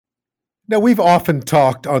Now, we've often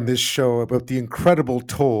talked on this show about the incredible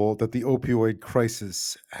toll that the opioid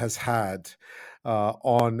crisis has had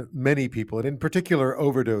on many people, and in particular,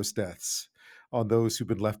 overdose deaths on those who've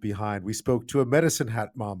been left behind. We spoke to a medicine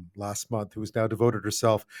hat mom last month who has now devoted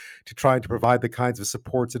herself to trying to provide the kinds of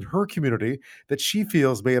supports in her community that she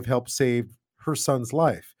feels may have helped save her son's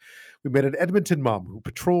life. We met an Edmonton mom who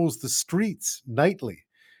patrols the streets nightly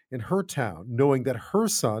in her town, knowing that her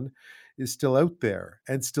son is still out there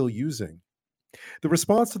and still using. The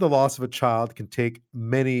response to the loss of a child can take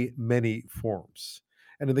many, many forms.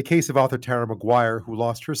 And in the case of author Tara McGuire, who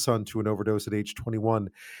lost her son to an overdose at age 21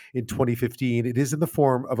 in 2015, it is in the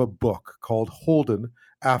form of a book called Holden,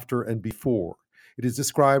 After and Before. It is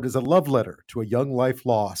described as a love letter to a young life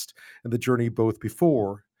lost and the journey both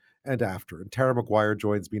before and after. And Tara McGuire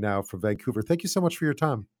joins me now from Vancouver. Thank you so much for your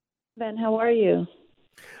time. Ben, how are you?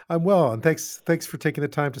 I'm well, and thanks for taking the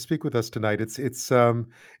time to speak with us tonight. It's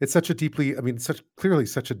such a deeply, I mean, such clearly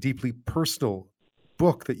such a deeply personal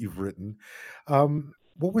book that you've written.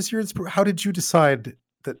 What was your inspiration? How did you decide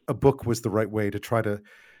that a book was the right way to try to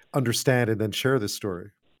understand and then share this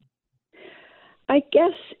story? I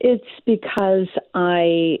guess it's because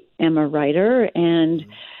I am a writer, and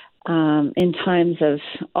in times of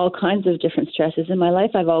all kinds of different stresses in my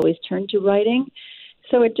life, I've always turned to writing.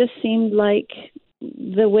 So it just seemed like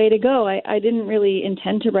the way to go. I didn't really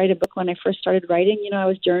intend to write a book when I first started writing. I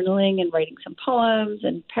was journaling and writing some poems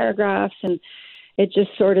and paragraphs, and it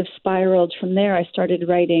just sort of spiraled from there. I started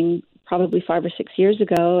writing probably 5 or 6 years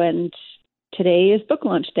ago, and today is book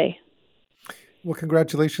launch day. Well,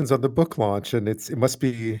 congratulations on the book launch, and it must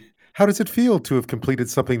be. How does it feel to have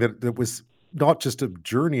completed something that was not just a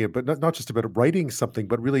journey, but not just about writing something,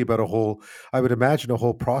 but really about a whole, I would imagine, a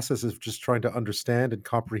whole process of just trying to understand and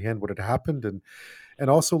comprehend what had happened, and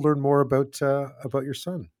also learn more about your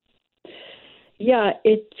son. Yeah,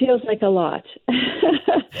 it feels like a lot.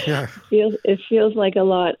 Yeah. It feels like a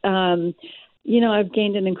lot. I've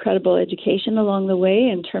gained an incredible education along the way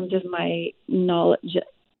in terms of my knowledge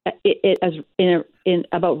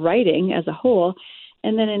about writing as a whole.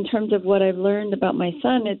 And then in terms of what I've learned about my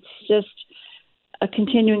son, it's just a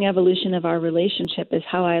continuing evolution of our relationship is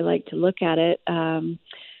how I like to look at it.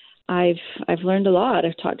 I've learned a lot.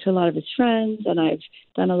 I've talked to a lot of his friends, and I've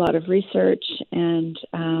done a lot of research, and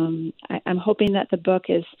I'm hoping that the book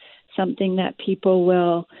is something that people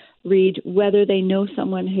will read, whether they know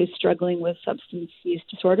someone who's struggling with substance use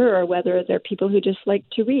disorder or whether they're people who just like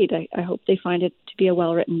to read. I hope they find it to be a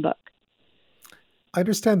well-written book. I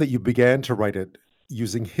understand that you began to write it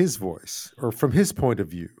using his voice or from his point of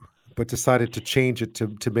view, but decided to change it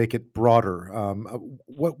to make it broader.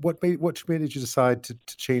 What made you decide to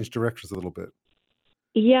change directions a little bit?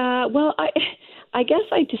 Yeah, well, I guess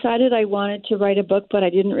I decided I wanted to write a book, but I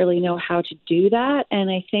didn't really know how to do that. And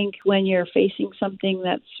I think when you're facing something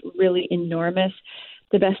that's really enormous,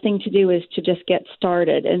 the best thing to do is to just get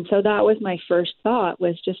started. And so that was my first thought,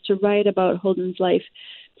 was just to write about Holden's life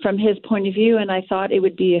from his point of view, and I thought it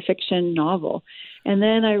would be a fiction novel. And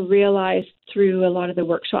then I realized through a lot of the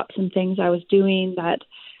workshops and things I was doing that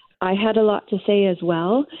I had a lot to say as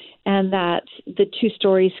well, and that the two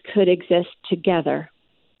stories could exist together.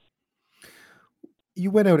 You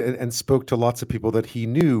went out and spoke to lots of people that he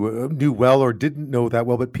knew well or didn't know that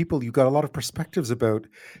well, but you got a lot of perspectives about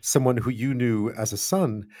someone who you knew as a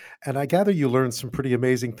son. And I gather you learned some pretty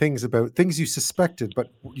amazing things about things you suspected, but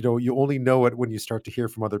you only know it when you start to hear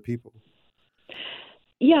from other people.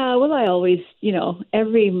 Yeah, well, I always,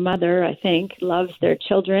 every mother, I think, loves their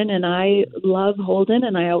children, and I love Holden,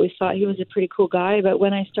 and I always thought he was a pretty cool guy. But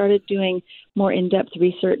when I started doing more in-depth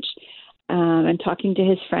research and talking to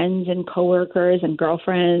his friends and coworkers and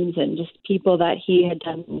girlfriends and just people that he had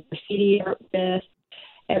done graffiti art with,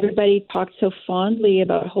 everybody talked so fondly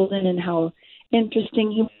about Holden and how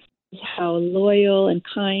interesting he was, how loyal and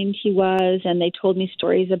kind he was, and they told me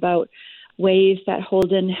stories about ways that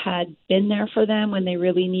Holden had been there for them when they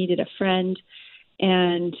really needed a friend.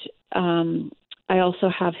 And I also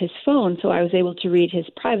have his phone, so I was able to read his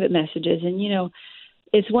private messages. And,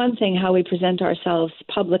 it's one thing how we present ourselves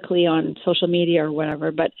publicly on social media or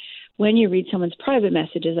whatever, but when you read someone's private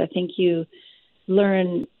messages, I think you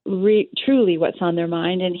learn truly what's on their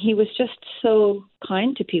mind. And he was just so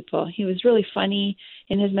kind to people. He was really funny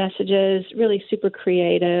in his messages, really super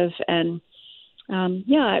creative. And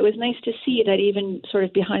it was nice to see that even sort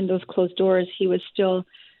of behind those closed doors, he was still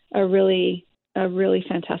a really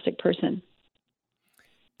fantastic person.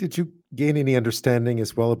 Did you gain any understanding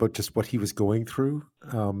as well about just what he was going through?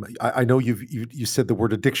 I know you said the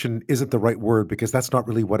word addiction isn't the right word because that's not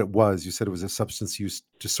really what it was. You said it was a substance use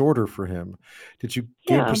disorder for him. Did you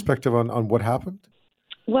gain perspective on what happened?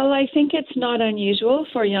 Well, I think it's not unusual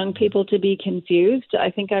for young people to be confused.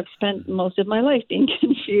 I think I've spent most of my life being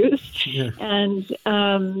confused, Yeah.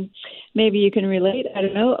 and maybe you can relate. I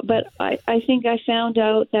don't know. But I think I found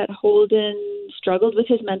out that Holden struggled with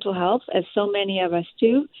his mental health, as so many of us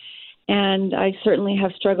do. And I certainly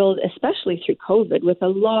have struggled, especially through COVID, with a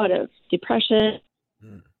lot of depression.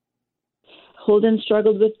 Mm. Holden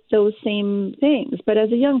struggled with those same things. But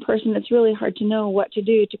as a young person, it's really hard to know what to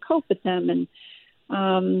do to cope with them. And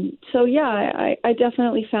so, yeah, I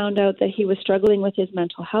definitely found out that he was struggling with his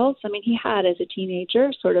mental health. I mean, he had as a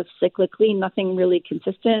teenager, sort of cyclically, nothing really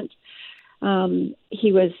consistent.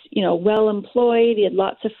 He was, well employed. He had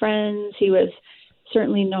lots of friends. He was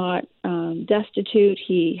certainly not destitute.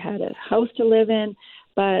 He had a house to live in.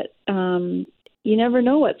 But you never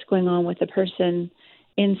know what's going on with a person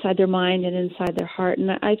inside their mind and inside their heart.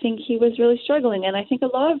 And I think he was really struggling. And I think a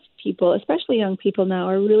lot of people, especially young people now,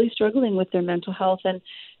 are really struggling with their mental health. And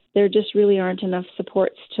there just really aren't enough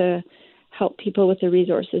supports to help people with the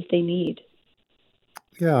resources they need.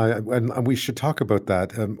 Yeah, and we should talk about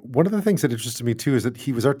that. One of the things that interested me too is that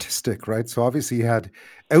he was artistic, right? So obviously he had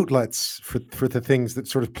outlets for the things, that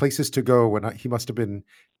sort of places to go when he must have been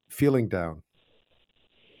feeling down.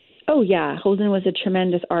 Oh, yeah. Holden was a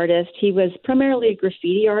tremendous artist. He was primarily a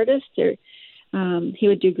graffiti artist. He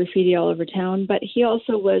would do graffiti all over town, but he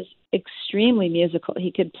also was extremely musical.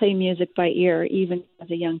 He could play music by ear, even as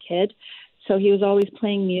a young kid. So he was always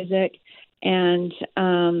playing music, and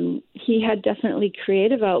he had definitely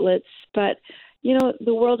creative outlets. But,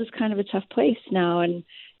 the world is kind of a tough place now, and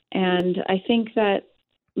I think that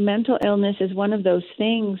mental illness is one of those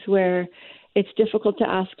things where it's difficult to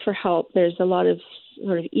ask for help. There's a lot of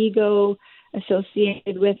sort of ego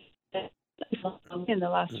associated with it in the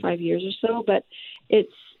last 5 years or so, but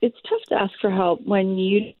it's tough to ask for help when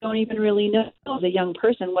you don't even really know as a young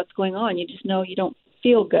person what's going on. You just know you don't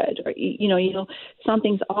feel good, or you know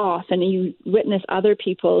something's off, and you witness other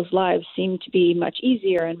people's lives seem to be much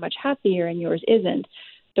easier and much happier, and yours isn't,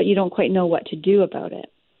 but you don't quite know what to do about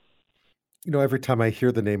it. Every time I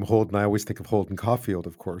hear the name Holden, I always think of Holden Caulfield,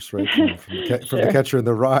 of course, right from the Sure. Catcher in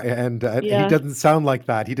the Rye, and he Yeah. doesn't sound like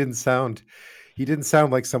that. He didn't sound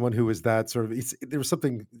like someone who was that sort of. There was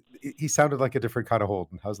something. He sounded like a different kind of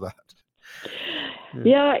Holden. How's that? Yeah.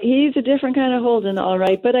 Yeah, he's a different kind of Holden, all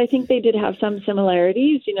right. But I think they did have some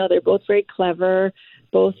similarities. They're both very clever,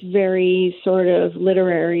 both very sort of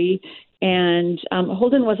literary. And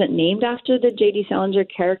Holden wasn't named after the J.D. Salinger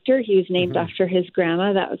character. He was named Hmm. after his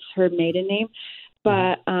grandma. That was her maiden name. Hmm.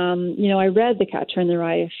 But, I read The Catcher in the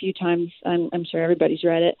Rye a few times. I'm sure everybody's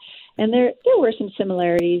read it. And there were some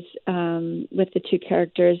similarities with the two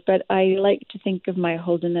characters. But I like to think of my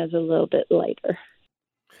Holden as a little bit lighter.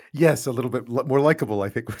 Yes, a little bit more likable, I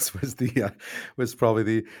think was probably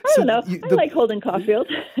the I so don't know. you, I like Holden the Caulfield.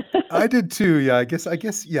 I did too. Yeah, I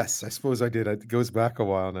guess yes. I suppose I did. It goes back a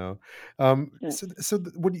while now. Yeah.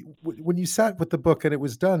 When you sat with the book and it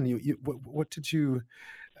was done, what did you?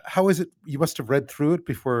 How is it? You must have read through it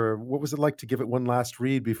before. What was it like to give it one last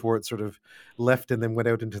read before it sort of left and then went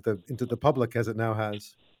out into the public as it now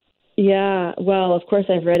has? Yeah, well, of course,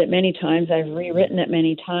 I've read it many times. I've rewritten it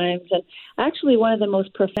many times. And actually, one of the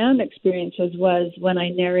most profound experiences was when I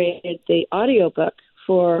narrated the audiobook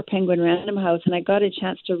for Penguin Random House, and I got a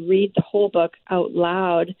chance to read the whole book out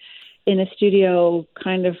loud in a studio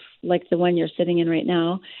kind of like the one you're sitting in right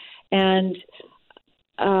now. And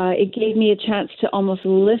it gave me a chance to almost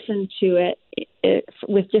listen to it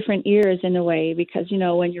with different ears in a way, because,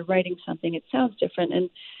 when you're writing something, it sounds different. And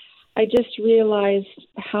I just realized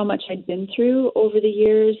how much I'd been through over the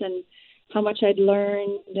years, and how much I'd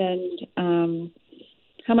learned, and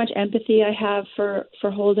how much empathy I have for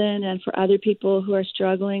Holden and for other people who are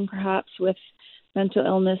struggling perhaps with mental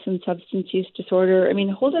illness and substance use disorder. I mean,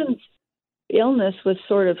 Holden's illness was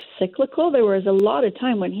sort of cyclical. There was a lot of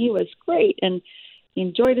time when he was great and he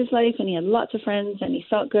enjoyed his life and he had lots of friends and he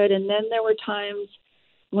felt good. And then there were times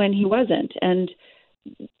when he wasn't. And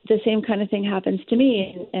the same kind of thing happens to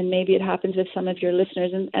me, and maybe it happens with some of your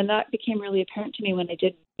listeners. And that became really apparent to me when I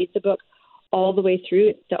did read the book all the way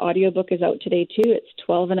through. The audiobook is out today too. It's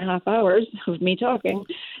 12 and a half hours of me talking.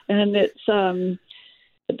 And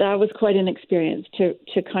that was quite an experience to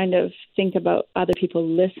kind of think about other people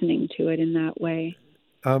listening to it in that way.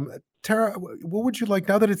 Tara, what would you like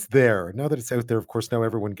now that it's there, now that it's out there? Of course, now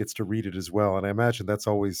everyone gets to read it as well, and I imagine that's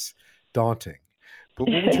always daunting. But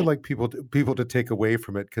what would you like people to take away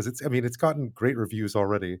from it? Because it's gotten great reviews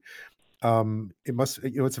already. It must,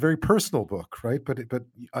 it's a very personal book, right? But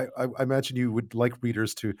I imagine you would like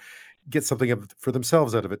readers to get something for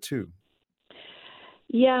themselves out of it too.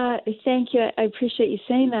 Yeah, thank you. I appreciate you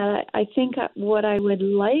saying that. I think what I would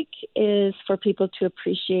like is for people to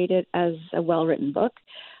appreciate it as a well-written book.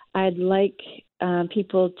 I'd like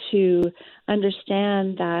people to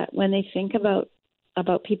understand that when they think about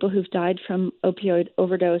people who've died from opioid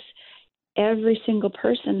overdose, every single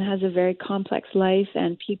person has a very complex life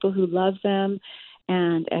and people who love them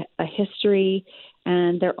and a history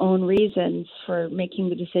and their own reasons for making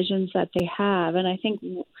the decisions that they have. And I think,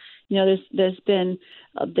 there's been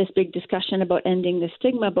this big discussion about ending the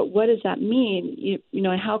stigma, but what does that mean?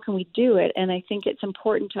 And how can we do it? And I think it's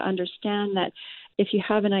important to understand that if you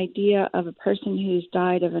have an idea of a person who's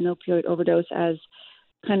died of an opioid overdose as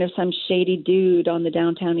kind of some shady dude on the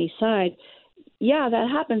downtown east side, yeah, that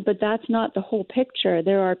happens, but that's not the whole picture.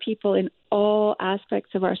 There are people in all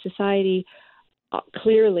aspects of our society,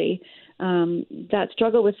 clearly, that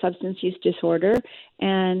struggle with substance use disorder.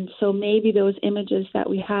 And so maybe those images that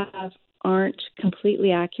we have aren't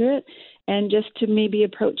completely accurate. And just to maybe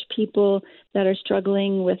approach people that are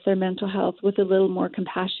struggling with their mental health with a little more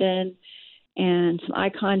compassion and some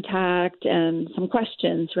eye contact and some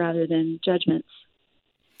questions rather than judgments.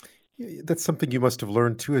 That's something you must have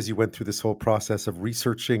learned too as you went through this whole process of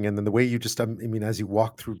researching, and then the way you just, as you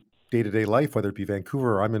walk through day-to-day life, whether it be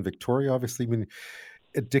Vancouver or I'm in Victoria, obviously,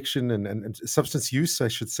 addiction and substance use, I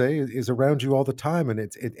should say, is around you all the time, and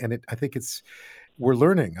I think we're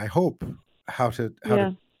learning, I hope, how to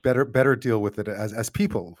better deal with it as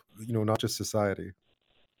people, not just society.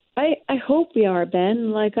 I hope we are,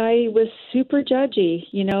 Ben. Like, I was super judgy,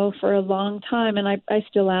 for a long time, and I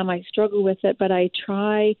still am. I struggle with it, but I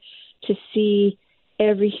try to see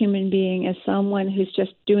every human being as someone who's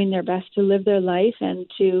just doing their best to live their life and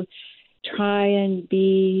to try and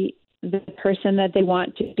be the person that they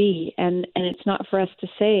want to be. And it's not for us to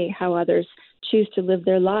say how others choose to live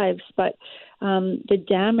their lives, but the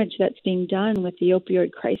damage that's being done with the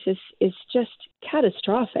opioid crisis is just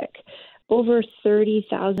catastrophic. Over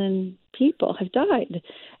 30,000 people have died,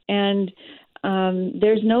 and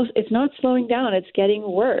it's not slowing down. It's getting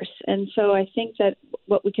worse. And so I think that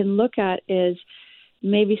what we can look at is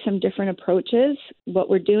maybe some different approaches. What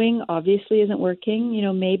we're doing obviously isn't working.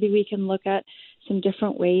 Maybe we can look at some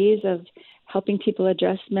different ways of helping people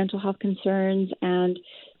address mental health concerns and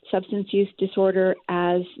substance use disorder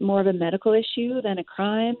as more of a medical issue than a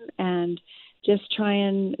crime, and just try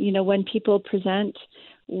and, when people present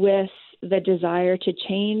with the desire to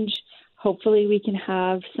change, hopefully we can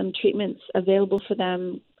have some treatments available for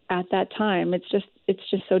them at that time. It's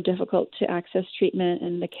just so difficult to access treatment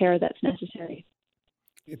and the care that's necessary.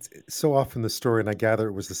 It's so often the story, and I gather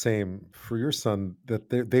it was the same for your son,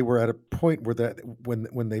 that they were at a point where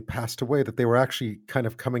when they passed away, that they were actually kind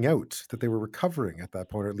of coming out, that they were recovering at that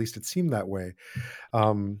point, or at least it seemed that way.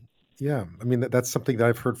 Um, yeah, that's something that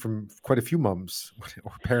I've heard from quite a few moms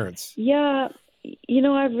or parents. Yeah.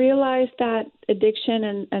 I've realized that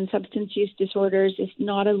addiction and substance use disorders is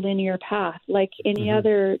not a linear path like any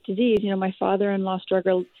other disease. My father-in-law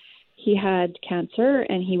struggled. He had cancer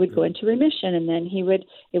and he would go into remission, and then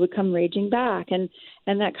it would come raging back and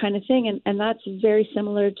that kind of thing. And that's very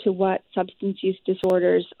similar to what substance use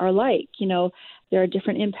disorders are like. There are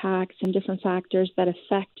different impacts and different factors that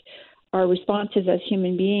affect our responses as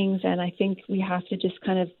human beings. And I think we have to just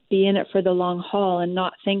kind of be in it for the long haul and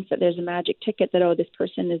not think that there's a magic ticket that, this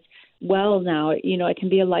person is well now. It can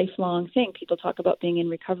be a lifelong thing. People talk about being in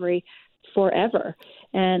recovery forever.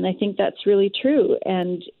 And I think that's really true.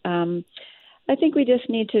 And I think we just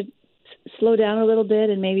need to slow down a little bit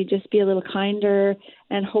and maybe just be a little kinder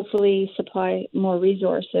and hopefully supply more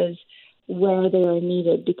resources where they are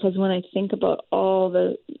needed. Because when I think about all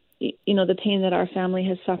the pain that our family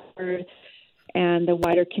has suffered and the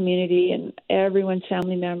wider community and everyone's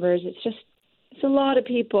family members, it's a lot of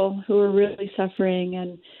people who are really suffering,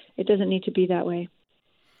 and it doesn't need to be that way.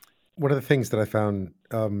 One of the things that I found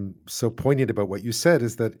so poignant about what you said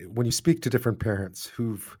is that when you speak to different parents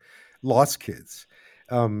who've lost kids,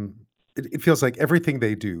 it feels like everything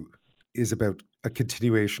they do is about a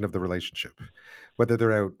continuation of the relationship, whether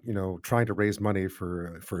they're out, trying to raise money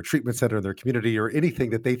for a treatment center in their community or anything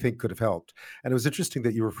that they think could have helped. And it was interesting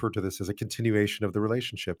that you referred to this as a continuation of the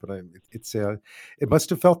relationship. And it must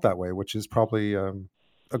have felt that way, which is probably a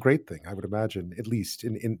great thing, I would imagine, at least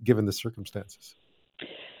in given the circumstances.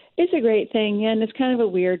 It's a great thing, and it's kind of a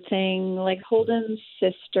weird thing. Like, Holden's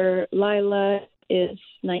sister, Lila, is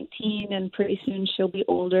 19, and pretty soon she'll be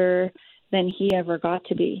older than he ever got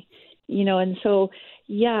to be. And so,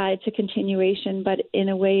 yeah, it's a continuation, but in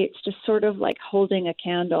a way it's just sort of like holding a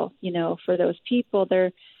candle, for those people.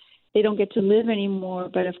 they don't get to live anymore,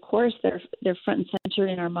 but of course they're front and center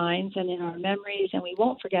in our minds and in our memories, and we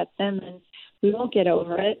won't forget them, and we won't get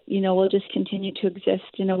over it. We'll just continue to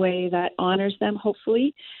exist in a way that honors them,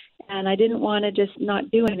 hopefully. And I didn't want to just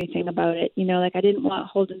not do anything about it. Like I didn't want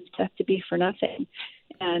Holden's death to be for nothing.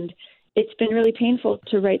 And it's been really painful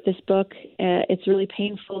to write this book. It's really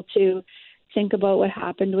painful to think about what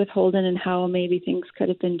happened with Holden and how maybe things could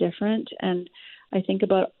have been different. And I think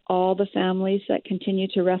about all the families that continue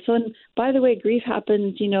to wrestle. And by the way, grief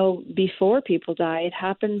happens, before people die. It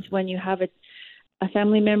happens when you have a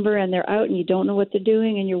family member and they're out and you don't know what they're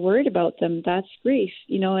doing and you're worried about them. That's grief,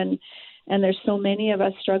 and there's so many of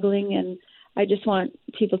us struggling, and I just want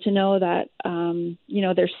people to know that,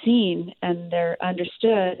 they're seen and they're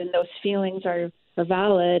understood, and those feelings are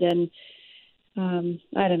valid. And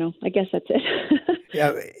I don't know. I guess that's it.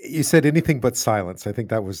 Yeah, you said anything but silence. I think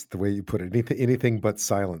that was the way you put it. Anything but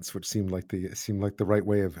silence, which seemed like the right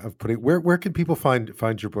way of putting it. Where can people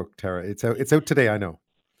find your book, Tara? It's out today, I know.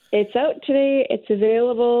 It's out today. It's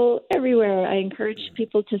available everywhere. I encourage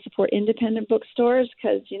people to support independent bookstores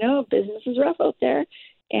because, business is rough out there.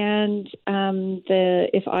 And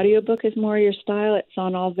if audiobook is more your style, it's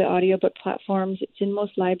on all the audiobook platforms. It's in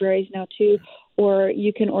most libraries now too. Or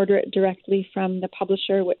you can order it directly from the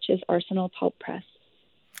publisher, which is Arsenal Pulp Press.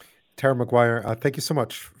 Tara McGuire, thank you so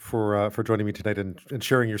much for joining me tonight and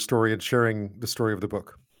sharing your story and sharing the story of the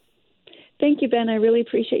book. Thank you, Ben. I really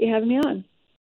appreciate you having me on.